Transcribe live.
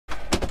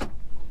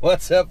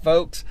What's up,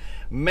 folks?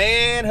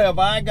 Man, have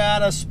I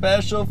got a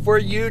special for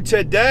you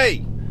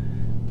today.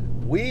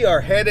 We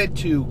are headed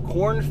to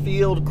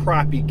Cornfield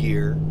Crappie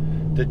Gear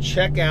to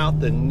check out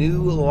the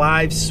new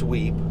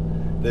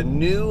LiveScope, the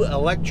new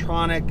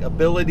electronic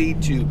ability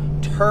to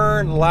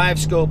turn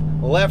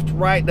LiveScope left,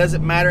 right,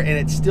 doesn't matter, and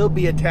it still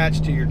be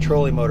attached to your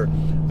trolling motor.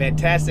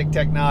 Fantastic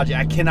technology.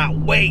 I cannot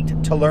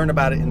wait to learn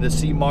about it and to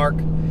see Mark.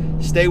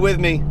 Stay with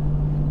me.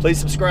 Please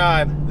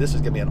subscribe. This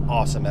is going to be an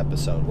awesome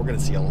episode. We're going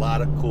to see a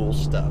lot of cool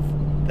stuff.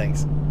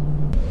 Thanks.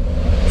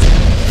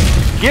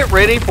 Get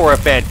ready for a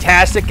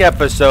fantastic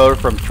episode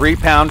from 3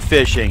 Pound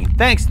Fishing,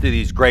 thanks to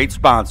these great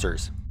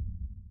sponsors.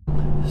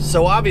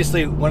 So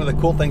obviously, one of the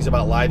cool things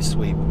about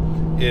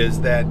LiveScope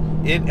is that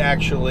it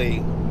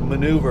actually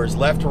maneuvers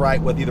left to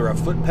right with either a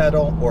foot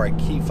pedal or a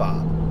key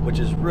fob, which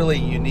is really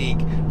unique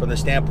from the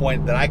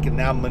standpoint that I can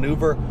now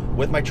maneuver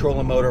with my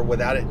trolling motor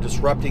without it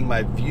disrupting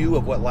my view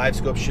of what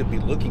LiveScope should be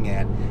looking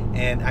at,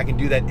 and I can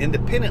do that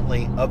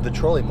independently of the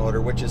trolling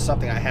motor, which is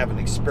something I haven't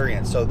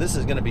experienced. So this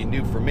is going to be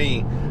new for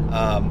me,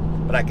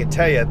 but I can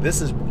tell you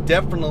this is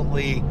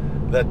definitely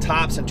the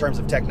tops in terms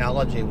of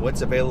technology and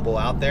what's available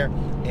out there,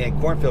 and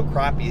Cornfield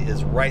Crappie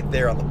is right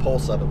there on the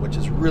pulse of it, which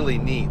is really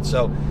neat.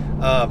 So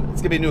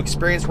it's gonna be a new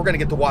experience. We're gonna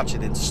get to watch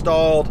it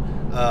installed,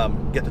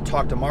 get to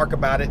talk to Mark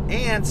about it,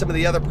 and some of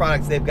the other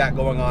products they've got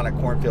going on at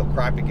Cornfield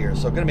Crappie Gear.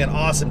 So gonna be an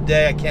awesome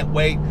day. I can't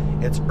wait.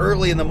 It's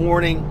early in the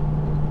morning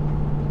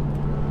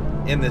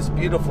in this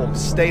beautiful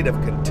state of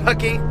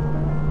Kentucky.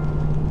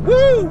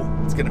 Woo!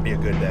 It's gonna be a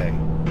good day.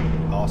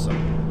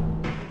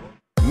 Awesome.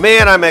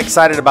 Man, I'm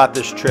excited about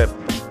this trip.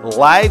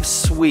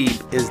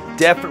 LiveScope is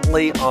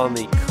definitely on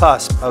the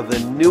cusp of the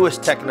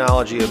newest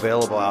technology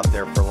available out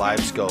there for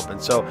LiveScope.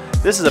 And so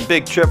this is a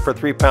big trip for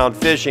 3 Pound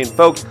Fishing.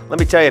 Folks, let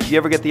me tell you, if you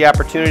ever get the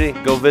opportunity,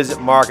 go visit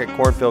Mark at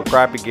Cornfield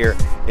Crappie Gear.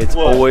 It's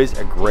always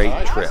a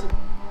great trip.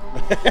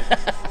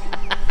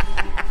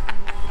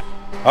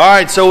 All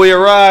right, so we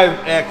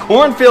arrived at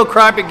Cornfield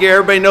Crappie Gear.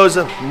 Everybody knows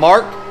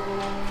Mark.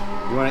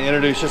 You want to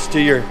introduce us to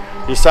your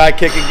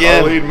sidekick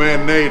again? Our lead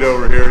man Nate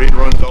over here. He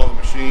runs all the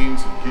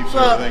machines and keeps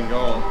everything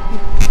going.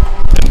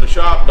 In the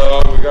shop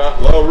dog, we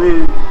got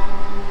LaRue.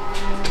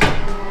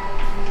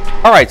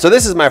 All right, so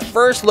this is my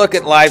first look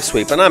at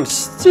LiveScope, and I'm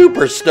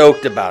super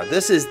stoked about it.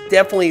 This is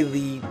definitely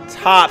the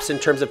tops in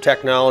terms of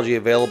technology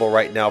available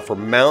right now for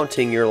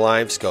mounting your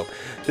LiveScope.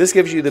 This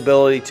gives you the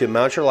ability to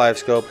mount your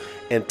LiveScope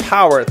and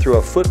power it through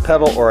a foot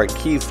pedal or a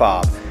key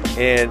fob.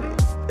 And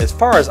as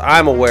far as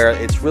I'm aware,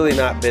 it's really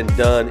not been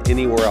done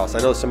anywhere else. I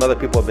know some other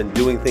people have been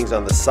doing things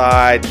on the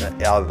side,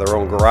 out of their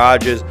own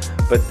garages,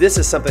 but this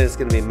is something that's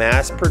going to be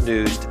mass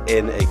produced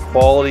in a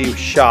quality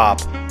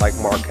shop like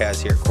Mark has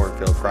here at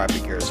Cornfield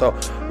Crappie Gear. So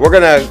we're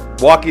going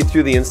to walk you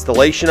through the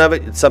installation of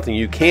it. It's something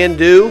you can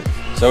do.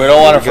 So we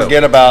don't want to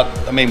forget about,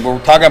 I mean, we're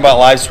talking about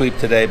LiveScope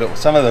today, but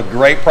some of the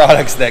great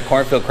products that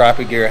Cornfield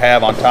Crappie Gear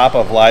have on top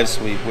of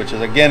LiveScope, which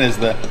is again is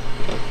the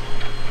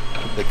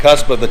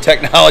cusp of the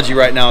technology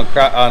right now on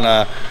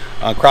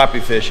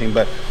crappie fishing.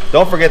 But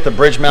don't forget the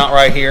bridge mount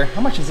right here.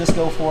 How much does this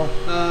go for?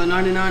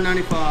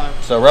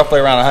 $99.95. So roughly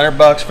around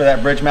 $100 for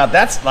that bridge mount.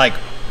 That's like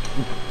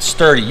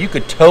sturdy. You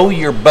could tow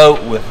your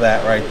boat with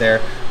that right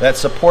there. That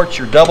supports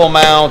your double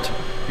mount,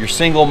 your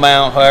single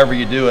mount, however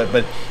you do it,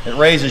 but it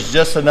raises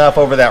just enough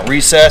over that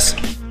recess.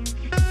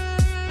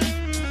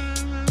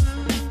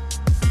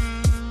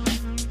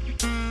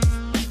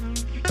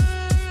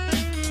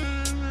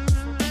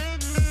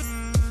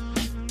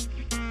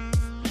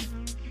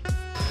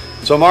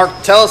 So Mark,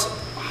 tell us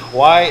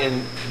why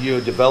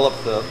you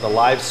developed the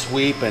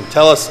LiveScope, and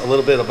tell us a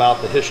little bit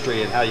about the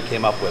history and how you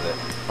came up with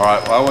it. All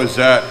right, well, I was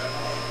at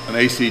an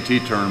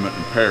ACT tournament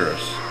in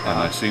Paris, and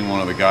I seen one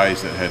of the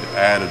guys that had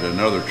added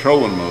another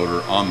trolling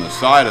motor on the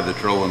side of the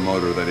trolling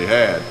motor that he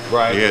had.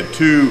 Right. He had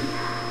 2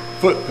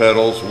 foot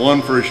pedals,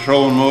 one for his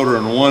trolling motor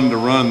and one to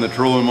run the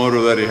trolling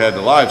motor that he had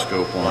the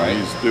LiveScope on. Right.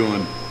 He's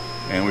doing,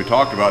 and we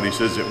talked about it. He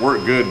says it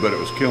worked good, but it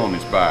was killing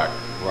his back.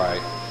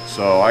 Right.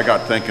 So I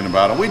got thinking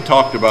about it. We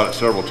talked about it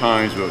several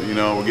times, but you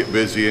know, we'll get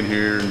busy in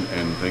here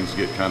and things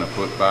get kind of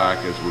put back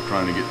as we're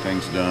trying to get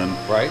things done.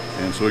 Right.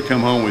 And so we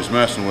come home, we was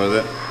messing with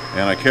it,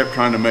 and I kept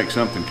trying to make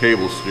something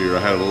cable steer. I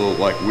had a little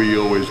like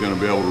wheel we was going to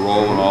be able to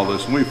roll and all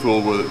this, and we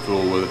fooled with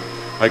it.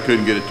 I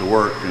couldn't get it to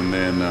work, and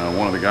then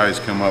one of the guys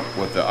come up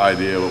with the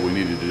idea that we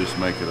needed to just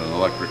make it an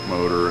electric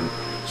motor, and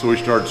so we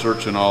started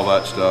searching all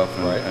that stuff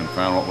and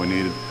found what we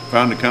needed.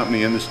 Found a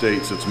company in the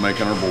States that's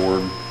making our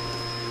board.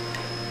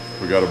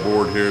 We got a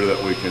board here that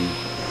we can,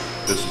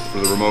 this is for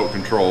the remote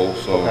control.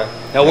 So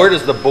Now where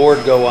does the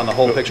board go on the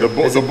whole picture?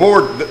 The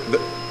board,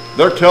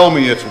 they're telling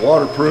me it's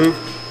waterproof,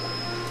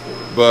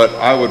 but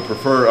I would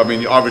prefer, I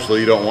mean, obviously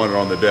you don't want it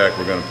on the deck.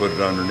 We're going to put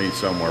it underneath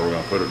somewhere. We're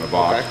going to put it in a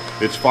box.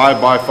 It's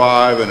 5 by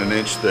 5 and 1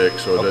 inch thick,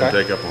 so it doesn't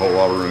take up a whole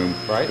lot of room.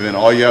 Right. And then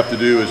all you have to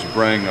do is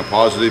bring a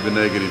positive and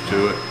negative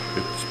to it.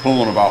 It's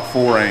pulling about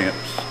 4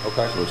 amps.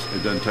 Okay. So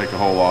it doesn't take a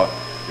whole lot.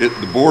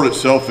 The board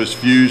itself is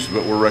fused,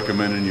 but we're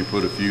recommending you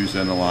put a fuse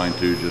in the line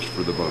too, just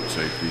for the boat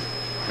safety.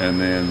 And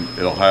then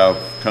it'll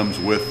comes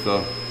with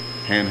the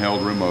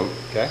handheld remote.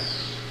 Okay.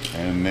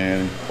 And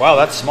then, wow,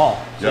 that's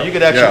small. So yep, you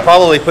could actually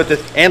probably put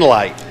this, and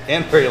light,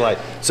 and very light.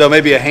 So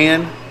maybe a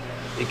hand,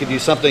 you could do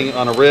something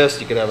on a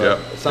wrist, you could have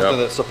something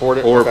that support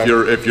it. Or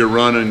if you're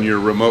running your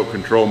remote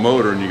control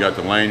motor and you got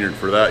the lanyard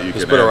for that, you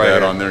can have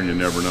that on there and you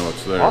never know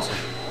it's there. Awesome.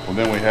 Well,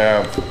 then we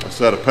have a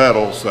set of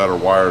pedals that are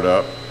wired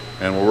up,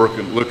 and we're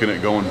looking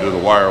at going to the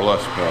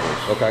wireless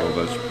pedals. Okay.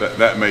 So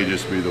that may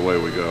just be the way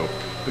we go.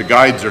 The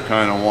guides are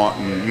kind of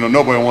wanting, you know,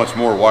 nobody wants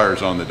more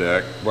wires on the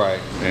deck. Right.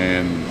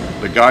 And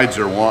the guides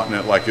are wanting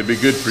it, like it'd be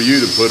good for you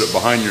to put it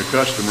behind your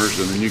customers,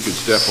 and then you could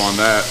step on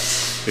that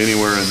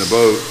anywhere in the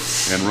boat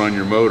and run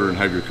your motor and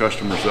have your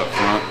customers up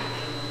front.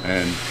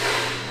 And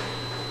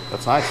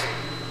that's nice.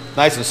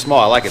 Nice and small.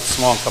 I like it,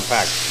 small and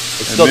compact.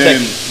 And then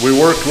we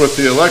worked with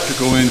the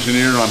electrical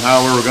engineer on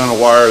how we were going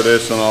to wire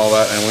this and all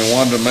that, and we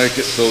wanted to make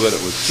it so that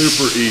it was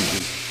super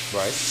easy.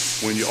 Right.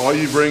 When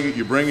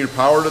you bring your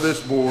power to this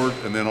board,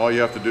 and then all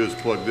you have to do is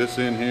plug this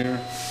in here.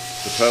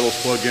 The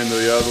pedals plug into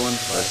the other one.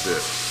 That's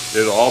it.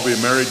 It'll all be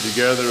married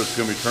together. It's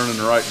going to be turning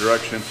the right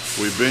direction.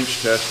 We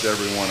bench test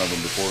every one of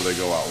them before they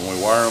go out. When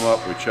we wire them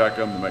up, we check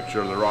them to make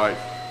sure they're right,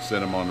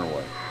 send them on their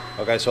way.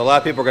 Okay, so a lot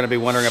of people are going to be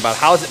wondering about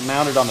how is it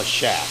mounted on the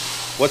shaft?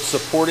 What's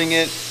supporting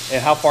it,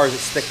 and how far is it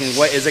sticking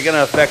away? Is it going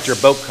to affect your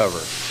boat cover?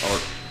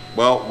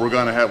 Well, we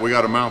got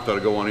a mount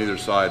that'll go on either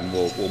side, and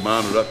we'll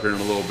mount it up here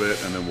in a little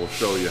bit, and then we'll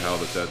show you how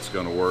that's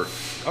going to work.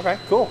 Okay,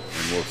 cool.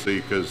 And we'll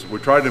see, because we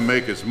tried to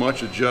make as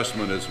much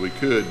adjustment as we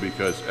could,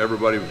 because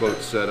everybody's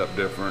boat's set up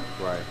different.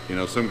 Right. You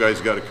know, some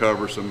guys got a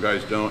cover, some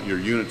guys don't. Your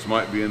units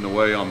might be in the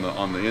way on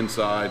the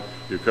inside.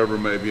 Your cover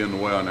may be in the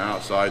way on the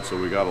outside, so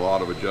we got a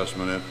lot of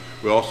adjustment in.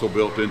 We also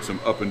built in some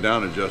up and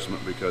down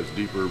adjustment, because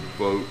deeper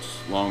boats,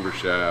 longer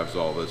shafts,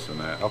 all this and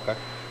that. Okay.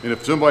 And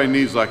if somebody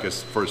needs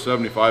for a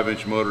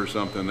 75-inch motor or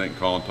something, they can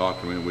call and talk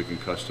to me, and we can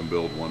custom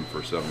build one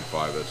for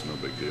 75. That's no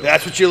big deal.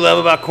 That's what you love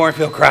about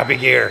Cornfield Crappie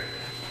Gear.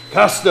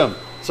 Custom.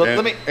 So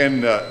the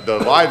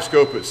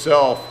LiveScope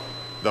itself,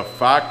 the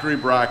factory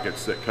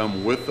brackets that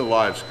come with the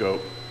LiveScope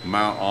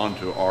mount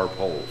onto our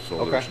poles.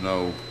 So there's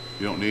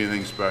you don't need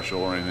anything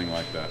special or anything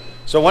like that.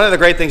 So one of the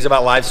great things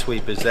about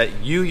LiveSweep is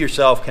that you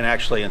yourself can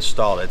actually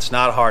install it. It's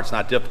not hard, it's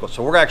not difficult.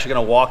 So we're actually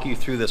going to walk you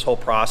through this whole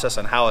process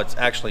and how it's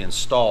actually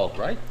installed,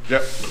 right?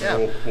 Yep. Yeah.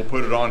 We'll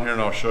put it on here, and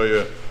I'll show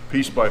you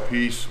piece by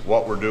piece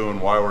what we're doing,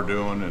 why we're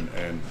doing,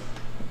 and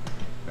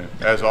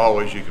as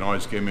always, you can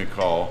always give me a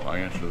call. I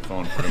answer the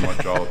phone pretty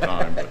much all the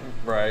time. But.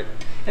 Right.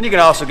 And you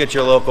can also get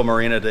your local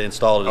marina to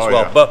install it as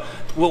well. Yeah. But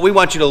what we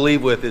want you to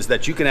leave with is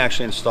that you can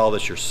actually install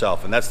this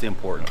yourself, and that's the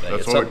important thing.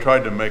 That's why we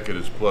tried to make it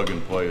as plug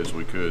and play as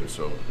we could,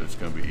 so it's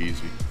going to be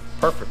easy.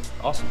 Perfect.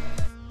 Awesome.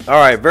 All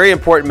right, very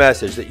important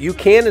message that you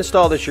can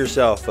install this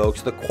yourself,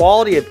 folks. The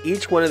quality of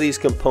each one of these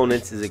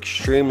components is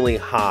extremely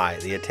high.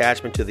 The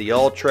attachment to the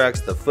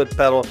Ultrex, the foot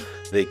pedal,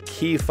 the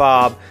key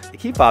fob. The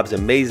key fob is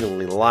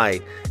amazingly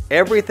light.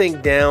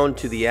 Everything down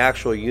to the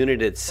actual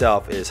unit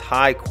itself is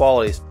high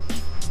quality.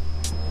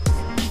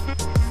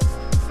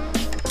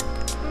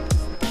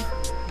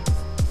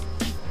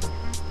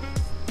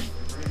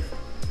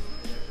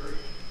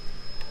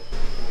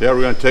 Yeah,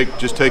 we're going to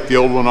just take the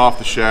old one off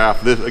the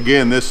shaft.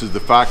 This is the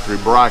factory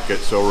bracket,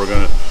 so we're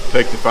going to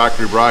take the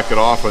factory bracket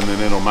off, and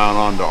then it'll mount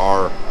onto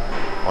our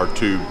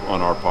tube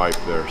on our pipe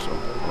there, so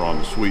we're on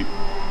the sweep.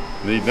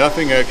 Need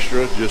nothing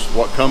extra, just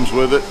what comes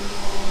with it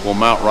will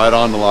mount right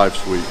on the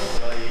LiveSweep.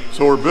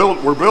 So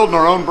we're building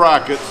our own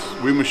brackets.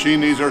 We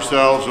machine these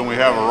ourselves, and we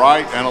have a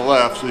right and a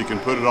left, so you can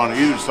put it on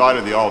either side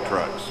of the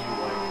Ultrex.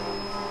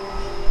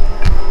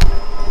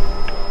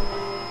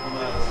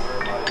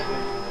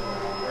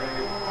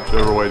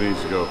 Whichever way it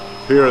needs to go.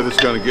 Here, this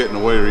is going to get in the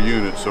way of your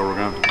unit, so we're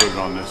going to have to put it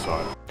on this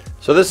side.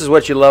 So this is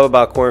what you love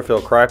about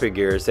Cornfield Crappie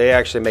Gear, is they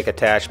actually make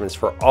attachments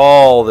for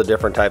all the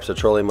different types of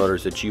trolling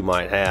motors that you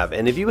might have.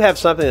 And if you have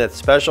something that's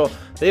special,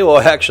 they will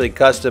actually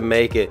custom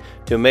make it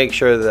to make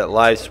sure that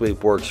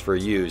LiveSweep works for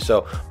you.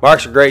 So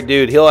Mark's a great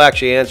dude. He'll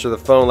actually answer the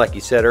phone like he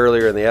said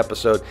earlier in the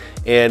episode,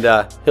 and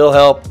he'll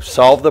help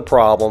solve the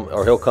problem,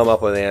 or he'll come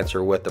up with an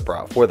answer with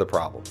for the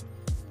problem.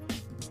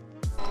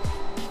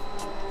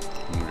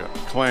 We got the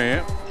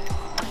clamp.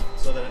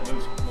 So that it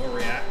moves more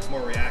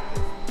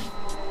reactive.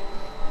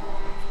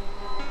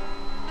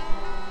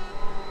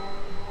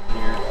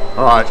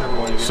 All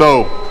right,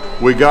 so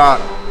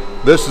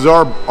this is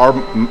our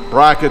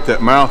bracket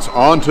that mounts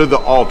onto the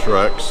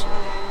Ultrex,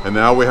 and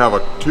now we have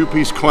a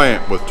two-piece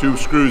clamp with two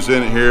screws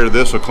in it here.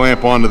 This will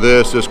clamp onto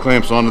this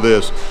clamps onto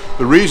this.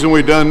 The reason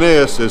we've done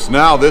this is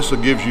now this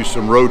will give you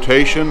some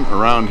rotation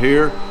around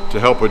here to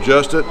help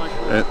adjust it.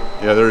 And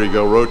yeah, there you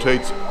go,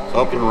 rotates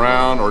up and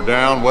around or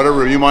down,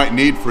 whatever you might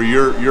need for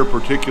your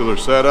particular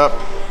setup.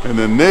 And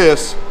then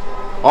this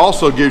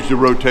also gives you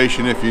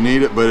rotation if you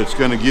need it, but it's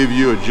going to give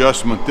you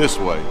adjustment this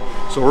way.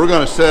 So we're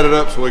going to set it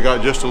up so we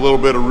got just a little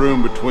bit of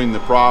room between the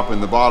prop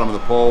and the bottom of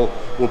the pole.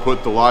 We'll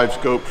put the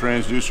LiveScope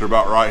transducer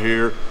about right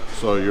here,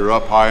 so you're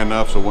up high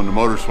enough so when the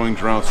motor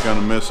swings around it's going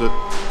to miss it.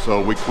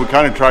 So we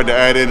kind of tried to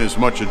add in as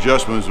much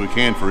adjustment as we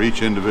can for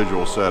each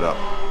individual setup.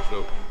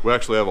 So we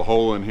actually have a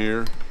hole in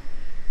here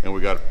and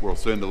we'll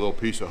send a little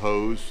piece of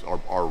hose,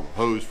 our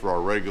hose for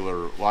our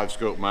regular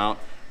LiveScope mount,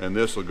 and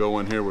this will go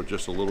in here with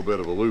just a little bit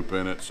of a loop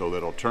in it so that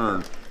it'll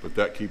turn, but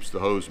that keeps the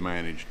hose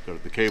managed,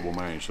 the cable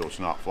managed, so it's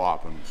not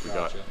flopping.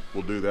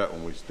 We'll do that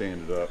when we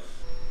stand it up.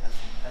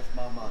 That's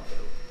my motto.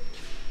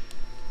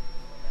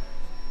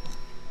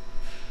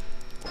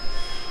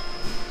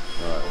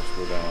 All right, let's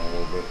go down a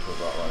little bit to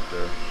about right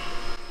there.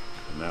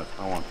 And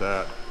I want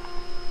that.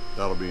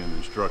 That'll be in the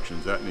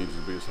instructions. That needs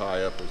to be as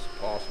high up as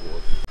possible.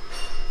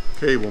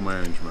 Cable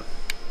management.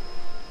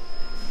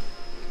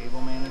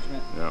 Cable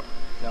management? Yep.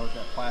 That with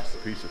that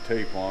plastic piece of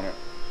tape on it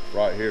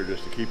right here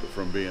just to keep it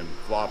from being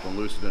flopping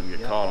loose. It doesn't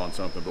get caught on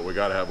something, but we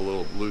got to have a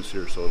little loose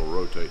here so it'll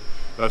rotate.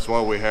 That's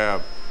why we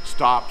have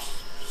stops,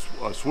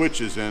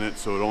 switches in it,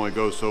 so it only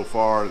goes so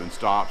far, then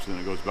stops, and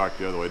it goes back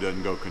the other way. It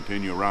doesn't go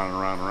continue around and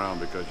around and around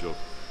because you'll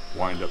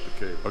wind up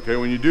the cable. Okay,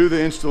 when you do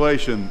the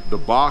installation, the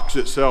box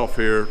itself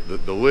here,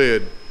 the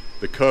lid,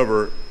 the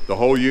cover, the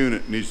whole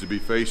unit needs to be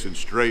facing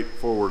straight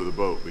forward of the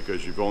boat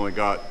because you've only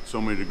got so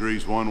many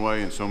degrees one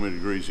way and so many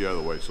degrees the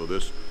other way. So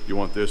this, you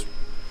want this,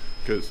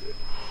 because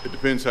it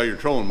depends how your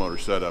trolling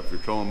motor's set up. If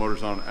your trolling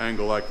motor's on an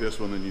angle like this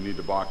one, then you need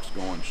the box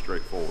going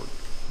straight forward.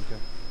 Okay.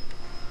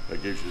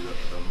 That gives you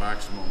the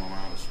maximum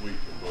amount of sweep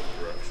in both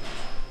directions.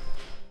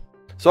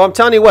 So I'm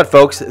telling you what,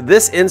 folks,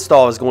 this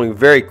install is going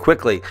very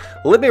quickly.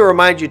 Let me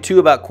remind you too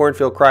about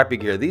Cornfield Crappie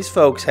Gear. These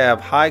folks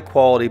have high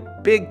quality,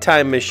 big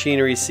time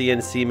machinery,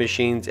 CNC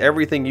machines,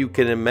 everything you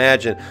can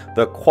imagine.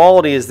 The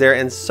quality is there,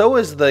 and so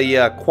is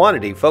the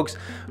quantity. Folks,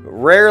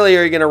 rarely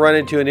are you going to run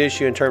into an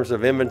issue in terms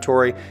of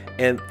inventory,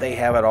 and they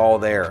have it all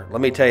there. Let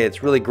me tell you,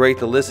 it's really great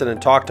to listen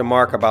and talk to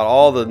Mark about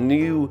all the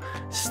new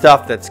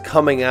stuff that's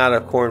coming out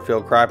of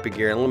Cornfield Crappie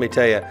Gear. And let me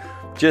tell you,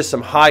 just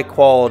some high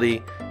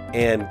quality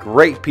and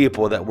great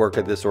people that work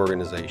at this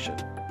organization.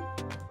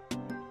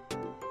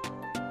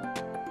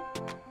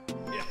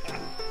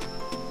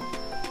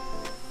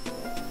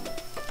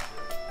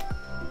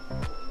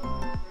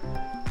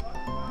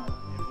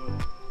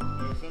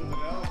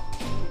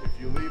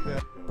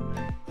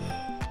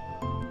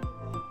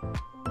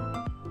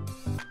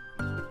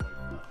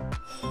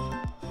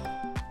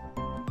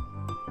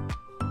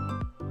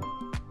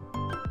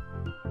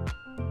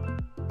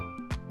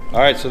 All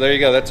right, so there you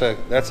go.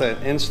 That's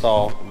an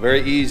install.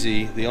 Very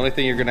easy. The only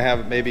thing you're going to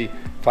have maybe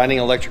finding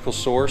an electrical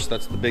source.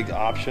 That's the big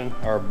option,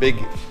 or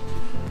big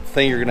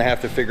thing you're going to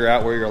have to figure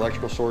out where your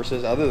electrical source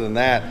is. Other than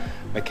that,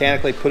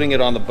 mechanically putting it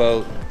on the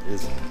boat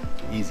is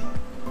easy.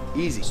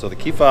 Easy. So the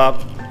key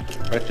fob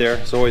right there,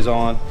 it's always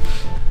on.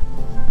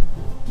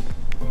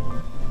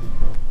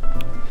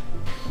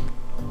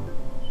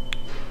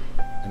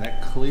 And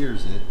that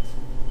clears it.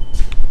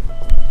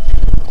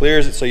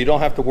 Clears it so you don't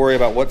have to worry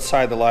about what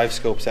side the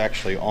LiveScope's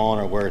actually on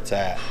or where it's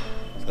at.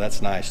 So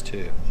that's nice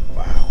too.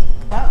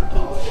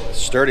 Wow.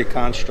 Sturdy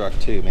construct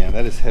too, man.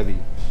 That is heavy.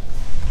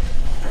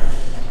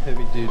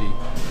 Heavy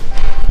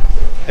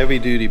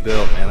duty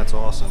built, man. That's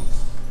awesome.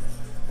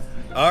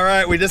 All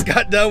right, we just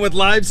got done with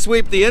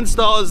LiveSweep. The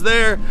install is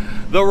there.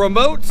 The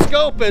remote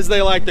scope, as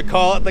they like to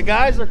call it. The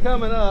guys are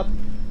coming up.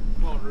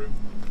 Come on, Drew.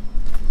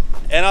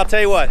 And I'll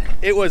tell you what,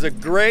 it was a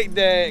great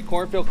day at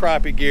Cornfield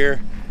Crappie Gear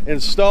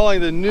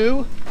installing the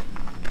new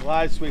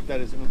LiveSweep.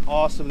 That is an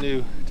awesome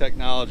new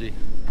technology.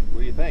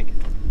 What do you think?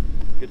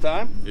 Good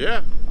time?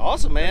 Yeah.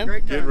 Awesome, man.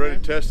 Great time, Get ready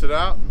to test it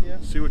out. Yeah.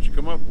 See what you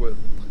come up with.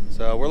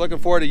 So we're looking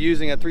forward to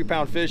using it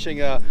 3-pound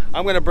fishing.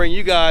 I'm going to bring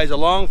you guys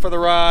along for the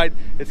ride.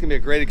 It's going to be a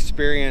great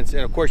experience.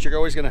 And of course, you're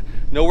always going to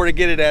know where to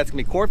get it at. It's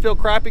going to be Cornfield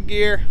Crappie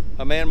Gear.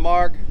 My man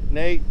Mark,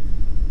 Nate.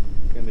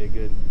 It's going to be a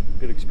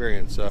good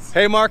experience. So,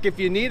 hey Mark, if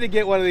you need to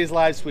get one of these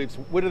LiveSweeps,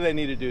 what do they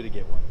need to do to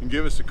get one? You can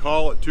give us a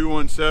call at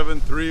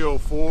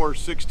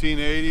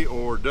 217-304-1680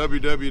 or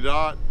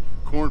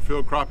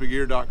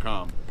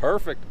www.cornfieldcrappiegear.com.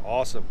 Perfect.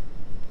 Awesome.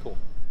 Cool.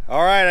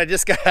 All right, I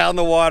just got out in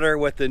the water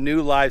with the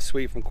new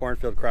LiveSweep from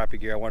Cornfield Crappie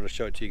Gear. I wanted to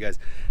show it to you guys.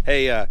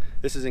 Hey,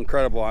 this is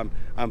incredible.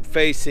 I'm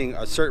facing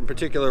a certain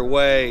particular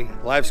way.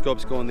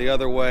 LiveScope's going the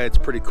other way. It's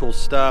pretty cool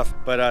stuff,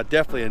 but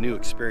definitely a new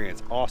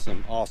experience.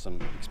 Awesome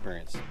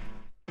experience.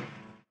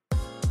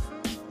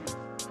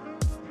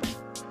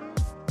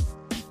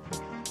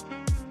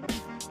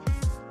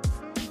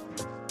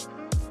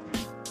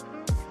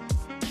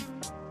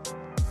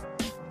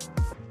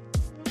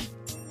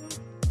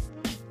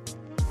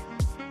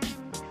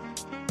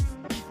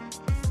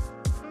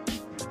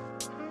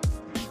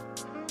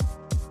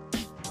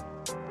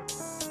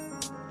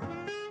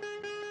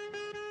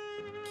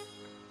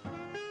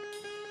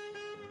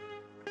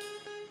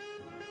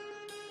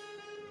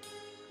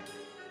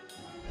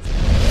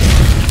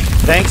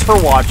 Thanks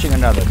for watching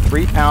another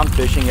 3-Pound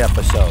Fishing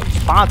episode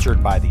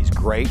sponsored by these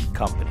great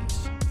companies.